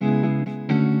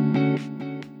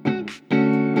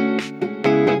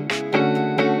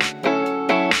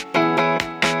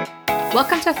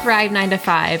Welcome to Thrive 9 to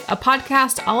 5, a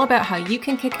podcast all about how you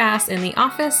can kick ass in the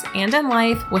office and in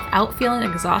life without feeling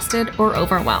exhausted or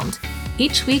overwhelmed.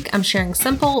 Each week, I'm sharing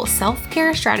simple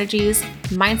self-care strategies,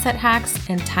 mindset hacks,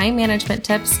 and time management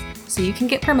tips so you can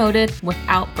get promoted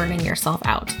without burning yourself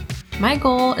out. My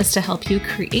goal is to help you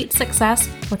create success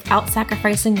without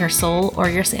sacrificing your soul or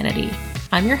your sanity.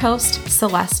 I'm your host,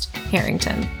 Celeste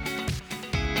Harrington.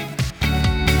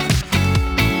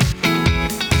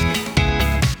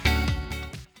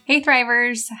 Hey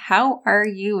Thrivers, how are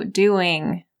you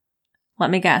doing?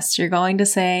 Let me guess, you're going to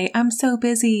say, I'm so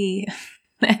busy.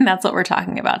 And that's what we're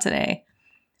talking about today.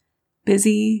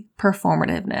 Busy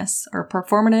performativeness, or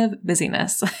performative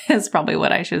busyness is probably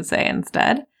what I should say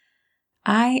instead.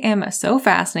 I am so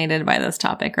fascinated by this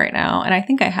topic right now, and I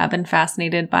think I have been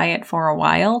fascinated by it for a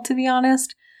while, to be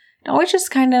honest. It always just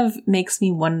kind of makes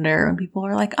me wonder when people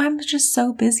are like, I'm just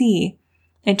so busy.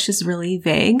 It's just really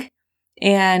vague.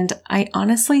 And I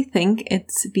honestly think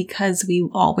it's because we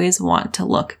always want to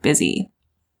look busy.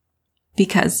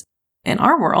 Because in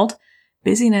our world,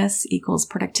 busyness equals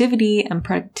productivity, and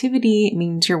productivity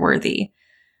means you're worthy.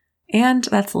 And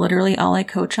that's literally all I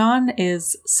coach on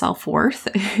is self-worth,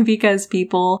 because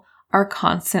people are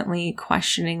constantly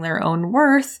questioning their own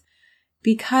worth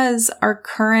because our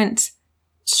current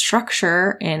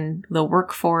structure in the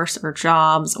workforce or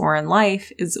jobs or in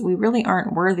life is we really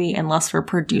aren't worthy unless we're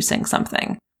producing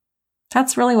something.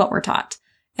 That's really what we're taught.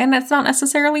 And it's not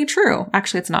necessarily true.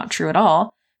 Actually, it's not true at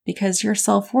all, because your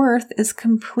self-worth is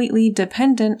completely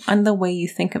dependent on the way you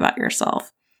think about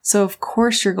yourself. So of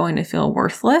course you're going to feel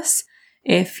worthless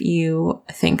if you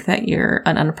think that you're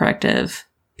an unproductive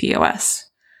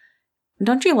POS.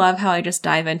 Don't you love how I just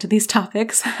dive into these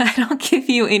topics? I don't give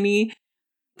you any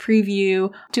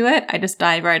preview to it. I just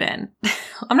dive right in.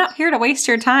 I'm not here to waste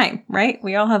your time, right?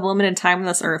 We all have limited time on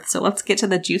this earth, so let's get to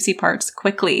the juicy parts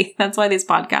quickly. That's why these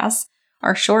podcasts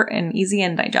are short and easy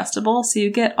and digestible, so you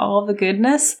get all the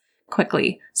goodness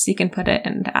quickly, so you can put it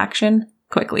into action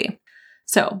quickly.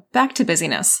 So back to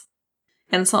busyness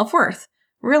and self-worth.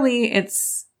 Really,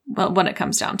 it's what it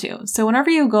comes down to. So whenever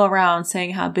you go around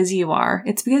saying how busy you are,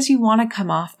 it's because you want to come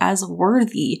off as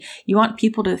worthy. You want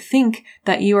people to think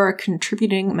that you are a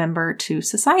contributing member to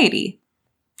society.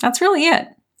 That's really it.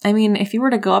 I mean, if you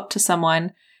were to go up to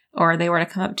someone or they were to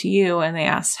come up to you and they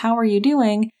asked, how are you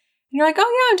doing? And you're like, oh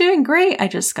yeah, I'm doing great. I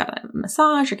just got a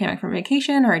massage or came back from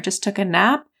vacation or I just took a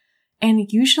nap. And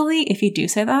usually if you do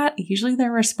say that, usually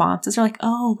their responses are like,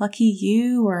 oh, lucky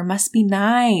you, or must be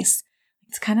nice.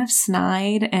 It's kind of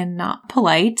snide and not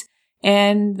polite,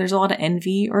 and there's a lot of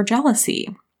envy or jealousy.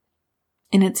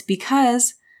 And it's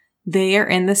because they are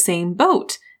in the same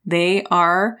boat. They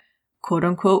are, quote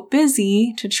unquote,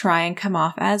 busy to try and come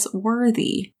off as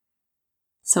worthy.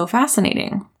 So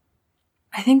fascinating.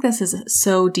 I think this is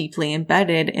so deeply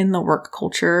embedded in the work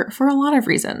culture for a lot of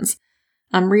reasons.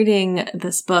 I'm reading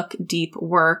this book, Deep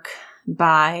Work,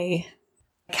 by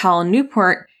Cal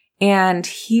Newport, and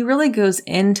he really goes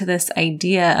into this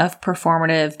idea of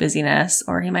performative busyness,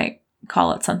 or he might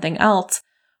call it something else,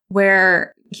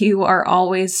 where you are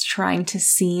always trying to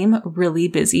seem really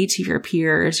busy to your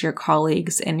peers, your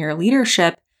colleagues, and your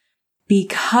leadership,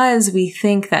 because we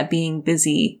think that being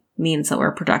busy means that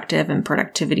we're productive, and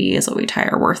productivity is what we tie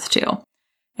our worth to.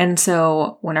 And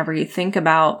so whenever you think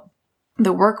about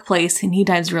the workplace, and he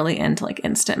dives really into like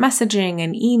instant messaging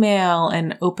and email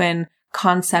and open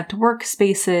concept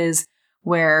workspaces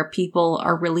where people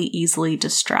are really easily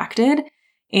distracted.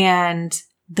 And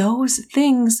those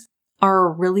things are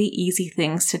really easy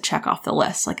things to check off the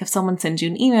list. Like if someone sends you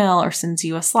an email or sends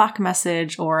you a Slack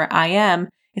message or IM,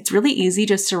 it's really easy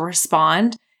just to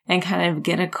respond and kind of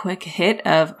get a quick hit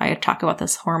of, I talk about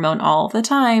this hormone all the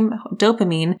time,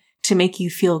 dopamine, to make you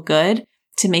feel good,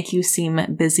 to make you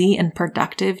seem busy and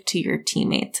productive to your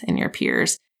teammates and your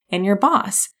peers and your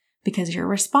boss. Because you're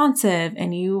responsive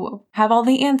and you have all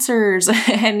the answers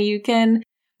and you can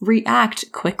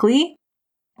react quickly,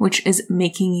 which is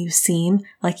making you seem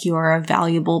like you are a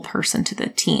valuable person to the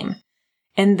team.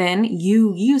 And then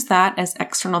you use that as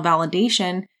external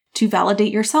validation to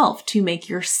validate yourself, to make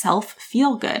yourself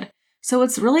feel good. So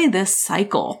it's really this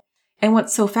cycle. And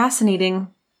what's so fascinating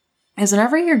is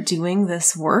whenever you're doing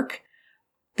this work,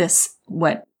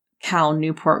 what Cal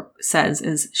Newport says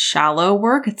is shallow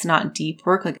work. It's not deep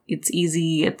work. Like it's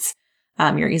easy.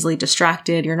 You're easily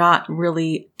distracted. You're not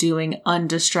really doing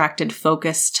undistracted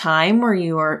focused time where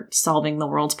you are solving the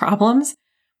world's problems.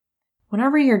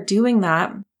 Whenever you're doing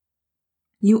that,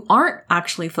 you aren't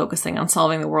actually focusing on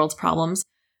solving the world's problems.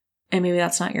 And maybe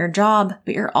that's not your job,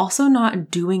 but you're also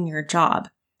not doing your job.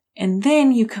 And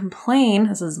then you complain,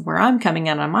 this is where I'm coming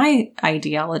in on my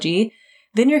ideology,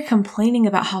 then you're complaining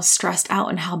about how stressed out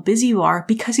and how busy you are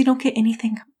because you don't get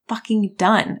anything fucking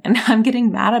done. And I'm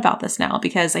getting mad about this now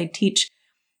because I teach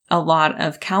a lot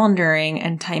of calendaring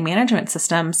and time management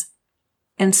systems.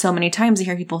 And so many times I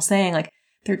hear people saying like,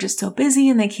 they're just so busy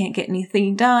and they can't get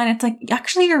anything done. It's like,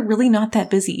 actually, you're really not that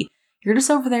busy. You're just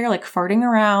over there like farting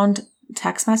around,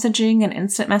 text messaging and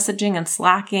instant messaging and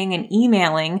slacking and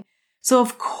emailing. So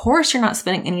of course you're not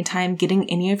spending any time getting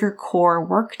any of your core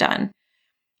work done.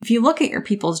 If you look at your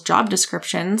people's job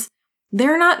descriptions,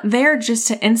 they're not there just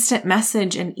to instant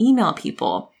message and email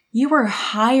people. You were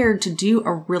hired to do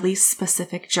a really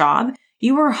specific job.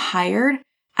 You were hired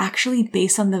actually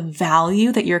based on the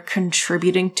value that you're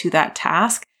contributing to that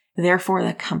task, therefore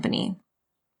the company.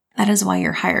 That is why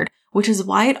you're hired, which is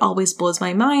why it always blows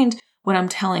my mind when I'm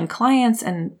telling clients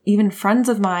and even friends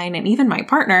of mine and even my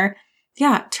partner,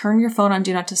 yeah, turn your phone on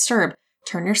Do Not Disturb.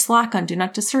 Turn your Slack on Do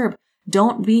Not Disturb.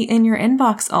 Don't be in your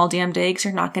inbox all damn day because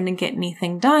you're not going to get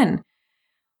anything done.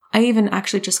 I even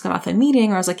actually just got off a meeting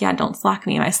where I was like, yeah, don't Slack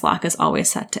me. My Slack is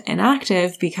always set to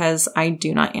inactive because I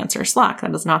do not answer Slack.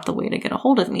 That is not the way to get a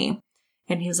hold of me.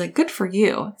 And he was like, good for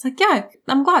you. It's like, yeah,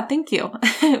 I'm glad. Thank you.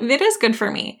 It is good for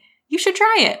me. You should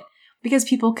try it because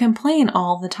people complain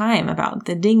all the time about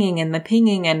the dinging and the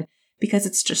pinging and because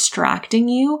it's distracting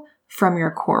you from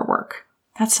your core work.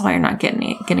 That's why you're not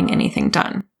getting anything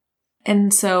done.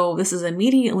 And so this is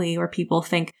immediately where people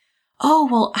think, oh,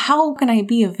 well, how can I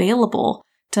be available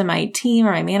to my team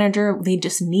or my manager? They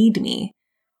just need me.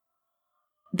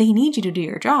 They need you to do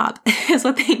your job is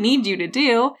what they need you to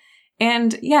do.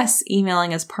 And yes,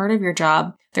 emailing is part of your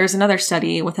job. There's another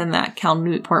study within that Cal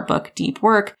Newport book, Deep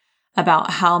Work,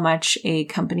 about how much a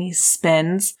company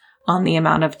spends on the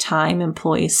amount of time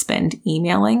employees spend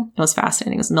emailing. It was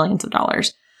fascinating. It was millions of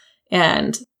dollars.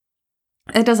 And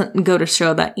it doesn't go to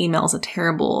show that email is a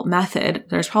terrible method.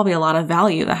 There's probably a lot of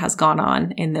value that has gone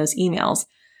on in those emails.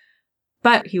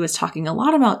 But he was talking a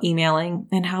lot about emailing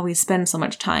and how we spend so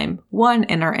much time, one,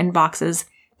 in our inboxes,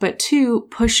 but two,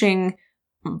 pushing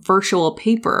virtual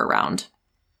paper around,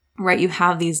 right? You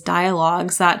have these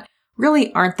dialogues that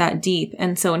really aren't that deep.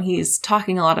 And so when he's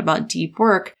talking a lot about deep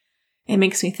work, it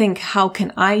makes me think, how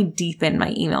can I deepen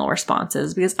my email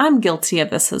responses? Because I'm guilty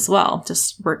of this as well.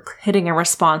 Just we're hitting a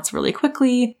response really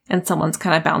quickly and someone's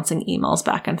kind of bouncing emails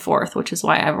back and forth, which is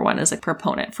why everyone is a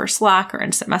proponent for Slack or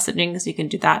instant messaging because you can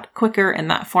do that quicker in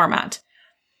that format.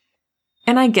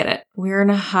 And I get it. We're in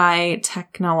a high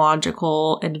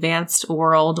technological advanced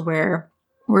world where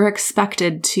we're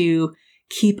expected to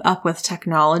keep up with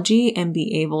technology and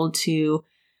be able to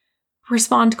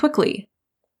respond quickly.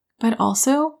 But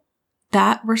also,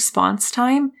 that response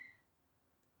time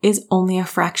is only a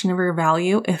fraction of your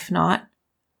value, if not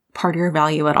part of your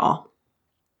value at all.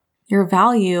 Your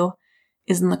value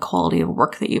is in the quality of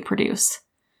work that you produce.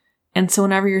 And so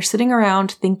whenever you're sitting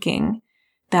around thinking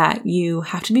that you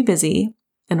have to be busy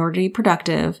in order to be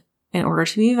productive, in order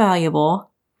to be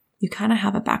valuable, you kind of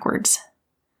have it backwards.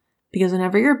 Because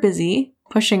whenever you're busy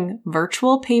pushing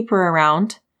virtual paper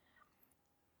around,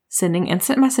 sending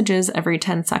instant messages every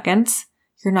 10 seconds,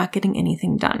 you're not getting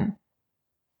anything done.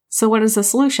 So what is the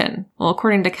solution? Well,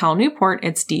 according to Cal Newport,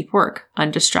 it's deep work,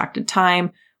 undistracted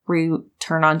time, where you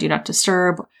turn on Do Not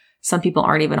Disturb. Some people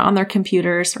aren't even on their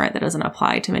computers, right? That doesn't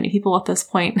apply to many people at this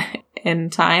point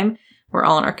in time. We're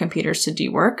all on our computers to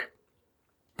do work.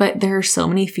 But there are so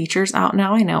many features out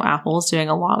now. I know Apple's doing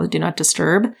a lot with Do Not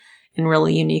Disturb and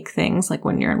really unique things, like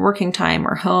when you're in working time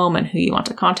or home and who you want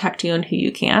to contact you and who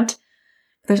you can't.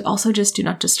 There's also just Do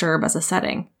Not Disturb as a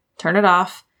setting. Turn it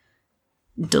off,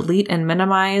 delete and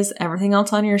minimize everything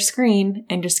else on your screen,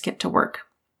 and just get to work.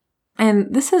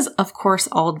 And this is, of course,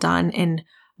 all done in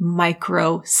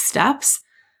micro steps.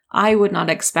 I would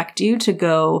not expect you to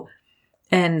go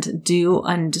and do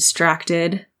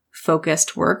undistracted,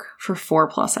 focused work for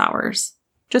 4+ hours.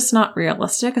 Just not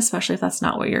realistic, especially if that's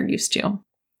not what you're used to.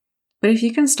 But if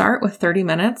you can start with 30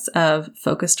 minutes of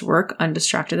focused work,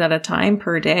 undistracted at a time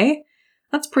per day,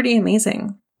 that's pretty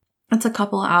amazing. That's a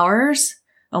couple hours,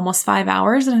 almost 5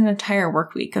 hours in an entire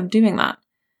work week of doing that.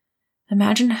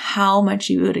 Imagine how much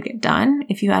you would get done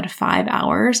if you had 5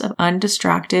 hours of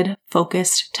undistracted,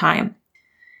 focused time.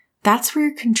 That's where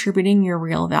you're contributing your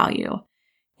real value.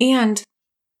 And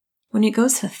when it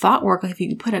goes to thought work, like if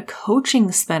you put a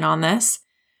coaching spin on this,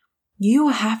 you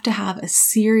have to have a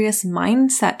serious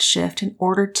mindset shift in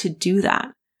order to do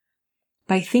that.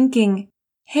 By thinking,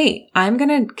 hey, I'm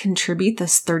going to contribute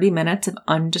this 30 minutes of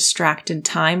undistracted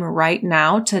time right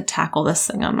now to tackle this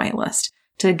thing on my list,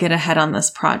 to get ahead on this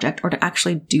project, or to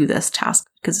actually do this task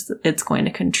because it's going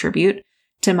to contribute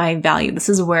to my value. This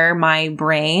is where my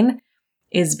brain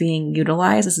is being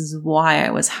utilized. This is why I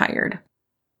was hired.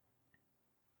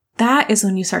 That is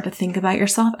when you start to think about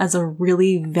yourself as a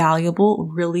really valuable,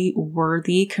 really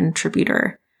worthy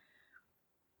contributor.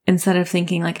 Instead of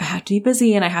thinking like, I have to be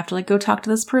busy and I have to like go talk to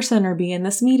this person or be in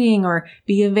this meeting or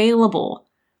be available.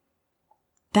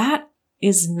 That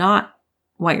is not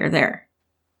why you're there.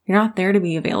 You're not there to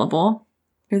be available.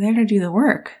 You're there to do the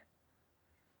work.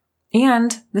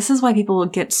 And this is why people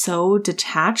get so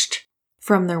detached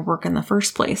from their work in the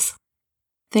first place.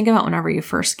 Think about whenever you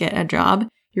first get a job,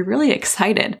 you're really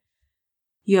excited.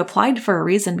 You applied for a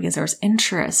reason because there was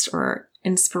interest or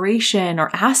inspiration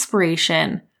or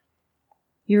aspiration.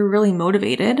 You're really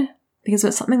motivated because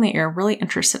it's something that you're really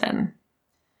interested in.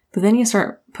 But then you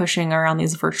start pushing around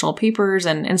these virtual papers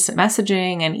and instant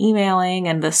messaging and emailing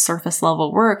and this surface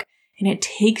level work, and it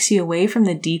takes you away from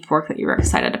the deep work that you were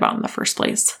excited about in the first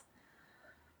place.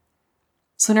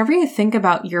 So whenever you think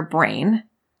about your brain,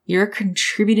 you're a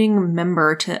contributing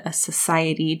member to a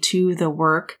society, to the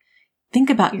work. Think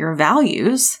about your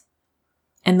values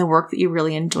and the work that you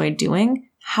really enjoy doing.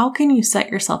 How can you set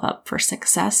yourself up for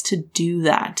success to do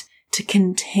that, to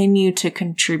continue to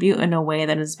contribute in a way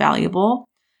that is valuable,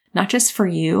 not just for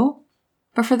you,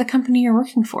 but for the company you're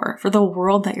working for the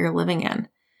world that you're living in?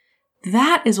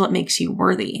 That is what makes you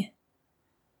worthy.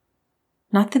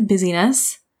 Not the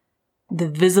busyness, the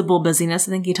visible busyness.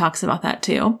 I think he talks about that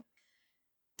too.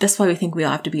 That's why we think we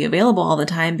all have to be available all the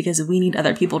time, because we need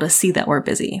other people to see that we're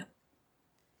busy.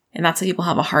 And that's why people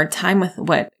have a hard time with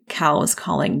what Cal was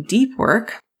calling deep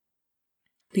work,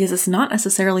 because it's not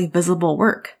necessarily visible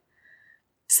work.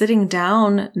 Sitting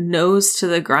down, nose to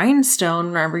the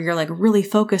grindstone, whenever you're like really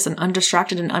focused and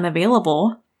undistracted and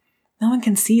unavailable, no one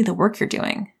can see the work you're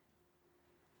doing.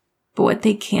 But what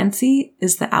they can see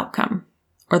is the outcome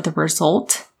or the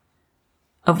result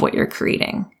of what you're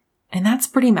creating. And that's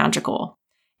pretty magical.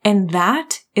 And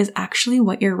that is actually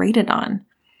what you're rated on.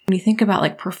 When you think about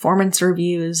like performance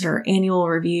reviews or annual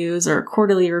reviews or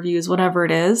quarterly reviews, whatever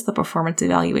it is, the performance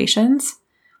evaluations,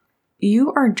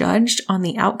 you are judged on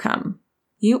the outcome.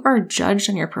 You are judged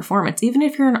on your performance. Even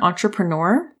if you're an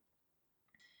entrepreneur,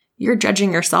 you're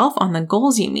judging yourself on the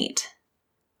goals you meet,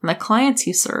 on the clients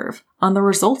you serve, on the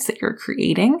results that you're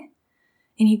creating.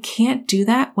 And you can't do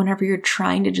that whenever you're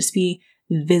trying to just be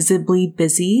visibly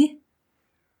busy.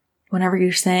 Whenever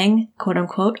you're saying, quote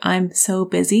unquote, I'm so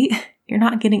busy, you're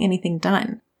not getting anything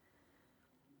done.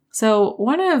 So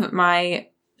one of my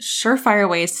surefire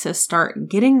ways to start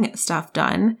getting stuff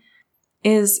done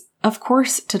is, of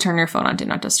course, to turn your phone on Do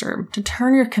Not Disturb, to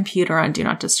turn your computer on Do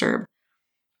Not Disturb.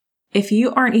 If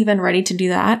you aren't even ready to do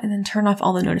that, then turn off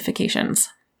all the notifications.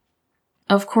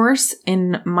 Of course,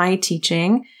 in my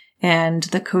teaching and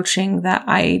the coaching that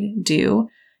I do,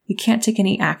 you can't take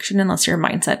any action unless your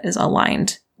mindset is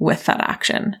aligned with that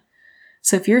action.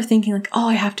 So if you're thinking like, oh,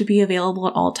 I have to be available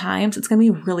at all times, it's going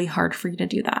to be really hard for you to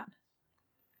do that.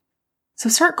 So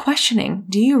start questioning,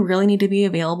 do you really need to be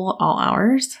available at all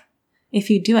hours? If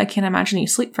you do, I can't imagine you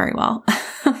sleep very well.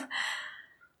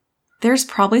 There's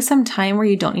probably some time where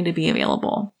you don't need to be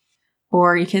available.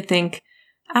 Or you could think,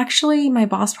 actually, my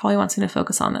boss probably wants me to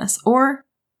focus on this. Or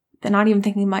they're not even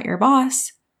thinking about your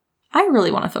boss. I really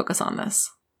want to focus on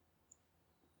this.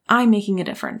 I'm making a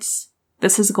difference.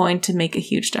 This is going to make a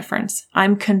huge difference.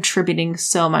 I'm contributing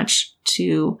so much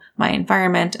to my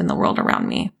environment and the world around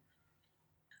me.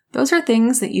 Those are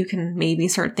things that you can maybe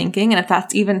start thinking. And if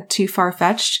that's even too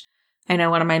far-fetched, I know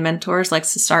one of my mentors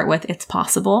likes to start with, it's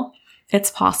possible.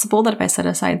 It's possible that if I set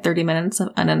aside 30 minutes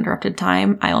of uninterrupted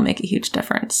time, I will make a huge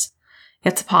difference.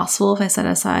 It's possible if I set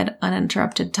aside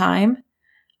uninterrupted time,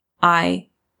 I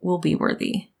will be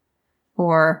worthy.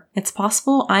 Or it's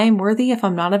possible I am worthy if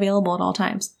I'm not available at all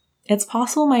times. It's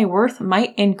possible my worth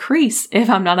might increase if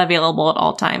I'm not available at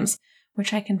all times,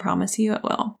 which I can promise you it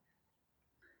will.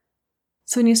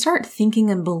 So when you start thinking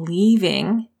and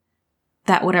believing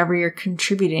that whatever you're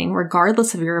contributing,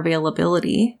 regardless of your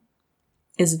availability,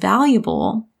 is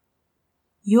valuable,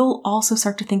 you'll also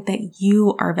start to think that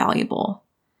you are valuable.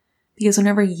 Because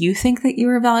whenever you think that you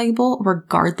are valuable,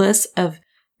 regardless of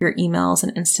your emails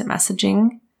and instant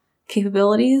messaging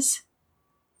capabilities,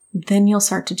 then you'll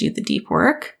start to do the deep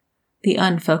work, the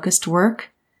unfocused work,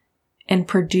 and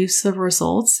produce the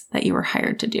results that you were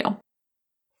hired to do.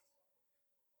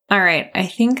 All right, I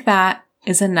think that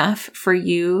is enough for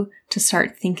you to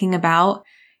start thinking about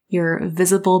your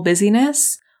visible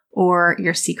busyness or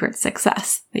your secret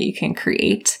success that you can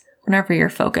create whenever you're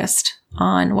focused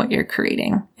on what you're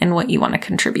creating and what you want to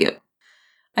contribute.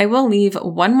 I will leave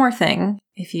one more thing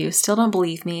if you still don't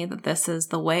believe me that this is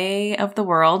the way of the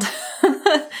world.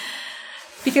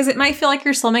 Because it might feel like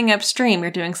you're swimming upstream.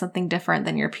 You're doing something different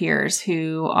than your peers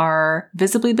who are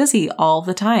visibly busy all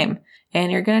the time.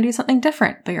 and you're going to do something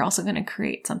different, but you're also going to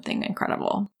create something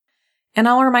incredible. And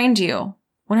I'll remind you,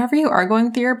 whenever you are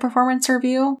going through your performance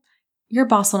review, your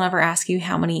boss will never ask you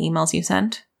how many emails you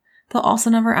sent. They'll also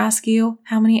never ask you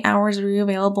how many hours were you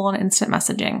available on instant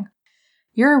messaging.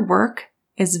 Your work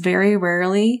is very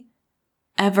rarely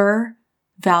ever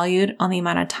valued on the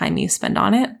amount of time you spend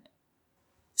on it.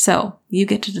 So you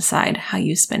get to decide how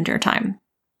you spend your time.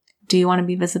 Do you want to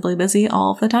be visibly busy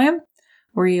all of the time,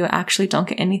 where you actually don't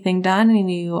get anything done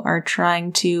and you are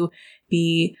trying to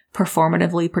be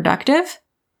performatively productive,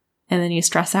 and then you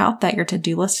stress out that your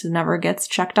to-do list never gets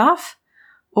checked off?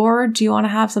 Or do you want to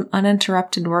have some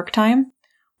uninterrupted work time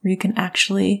where you can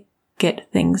actually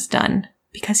get things done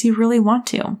because you really want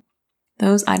to?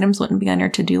 Those items wouldn't be on your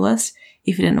to-do list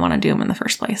if you didn't want to do them in the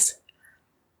first place.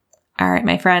 All right,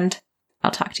 my friend,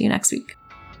 I'll talk to you next week.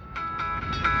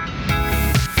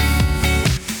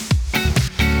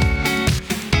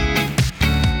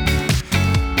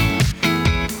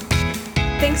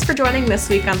 Thanks for joining this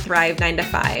week on Thrive 9 to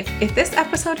 5. If this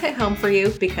episode hit home for you,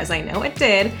 because I know it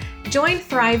did, join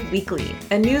Thrive Weekly,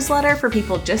 a newsletter for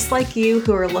people just like you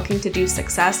who are looking to do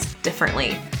success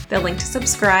differently. The link to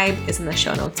subscribe is in the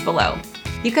show notes below.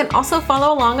 You can also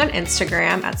follow along on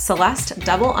Instagram at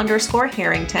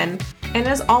Celeste_Harrington. And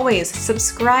as always,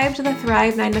 subscribe to the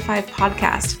Thrive 9 to 5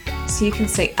 podcast so you can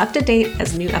stay up to date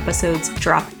as new episodes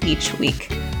drop each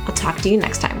week. I'll talk to you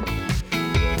next time.